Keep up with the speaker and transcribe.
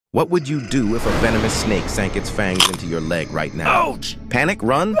What would you do if a venomous snake sank its fangs into your leg right now? Ouch! Panic,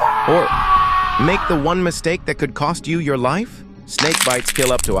 run, or make the one mistake that could cost you your life? Snake bites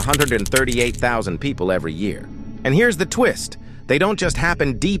kill up to 138,000 people every year. And here's the twist. They don't just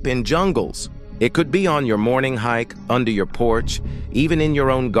happen deep in jungles. It could be on your morning hike, under your porch, even in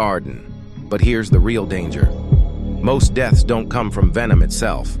your own garden. But here's the real danger. Most deaths don't come from venom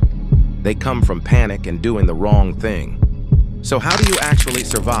itself. They come from panic and doing the wrong thing. So how do you actually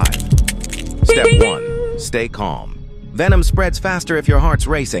survive? Step 1. Stay calm. Venom spreads faster if your heart's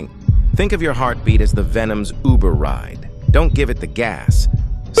racing. Think of your heartbeat as the venom's Uber ride. Don't give it the gas.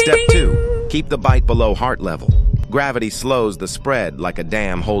 Step 2. Keep the bite below heart level. Gravity slows the spread like a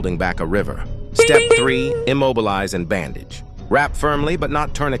dam holding back a river. Step 3. Immobilize and bandage. Wrap firmly but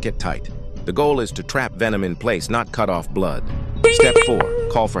not tourniquet tight. The goal is to trap venom in place, not cut off blood. Step 4.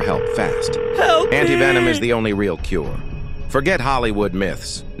 Call for help fast. Help me! Anti-venom is the only real cure. Forget Hollywood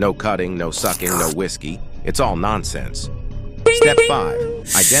myths. No cutting, no sucking, no whiskey. It's all nonsense. Step 5.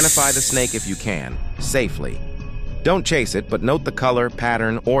 Identify the snake if you can, safely. Don't chase it, but note the color,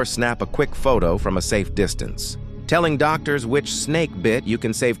 pattern, or snap a quick photo from a safe distance. Telling doctors which snake bit you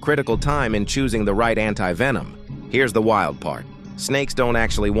can save critical time in choosing the right anti-venom. Here's the wild part. Snakes don't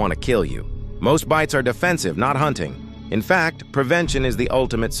actually want to kill you. Most bites are defensive, not hunting. In fact, prevention is the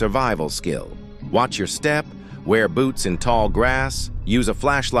ultimate survival skill. Watch your step, wear boots in tall grass, use a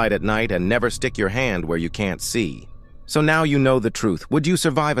flashlight at night, and never stick your hand where you can't see. So now you know the truth. Would you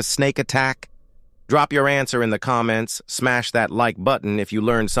survive a snake attack? Drop your answer in the comments, smash that like button if you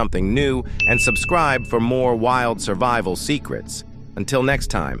learned something new, and subscribe for more wild survival secrets. Until next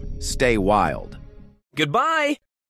time, stay wild. Goodbye!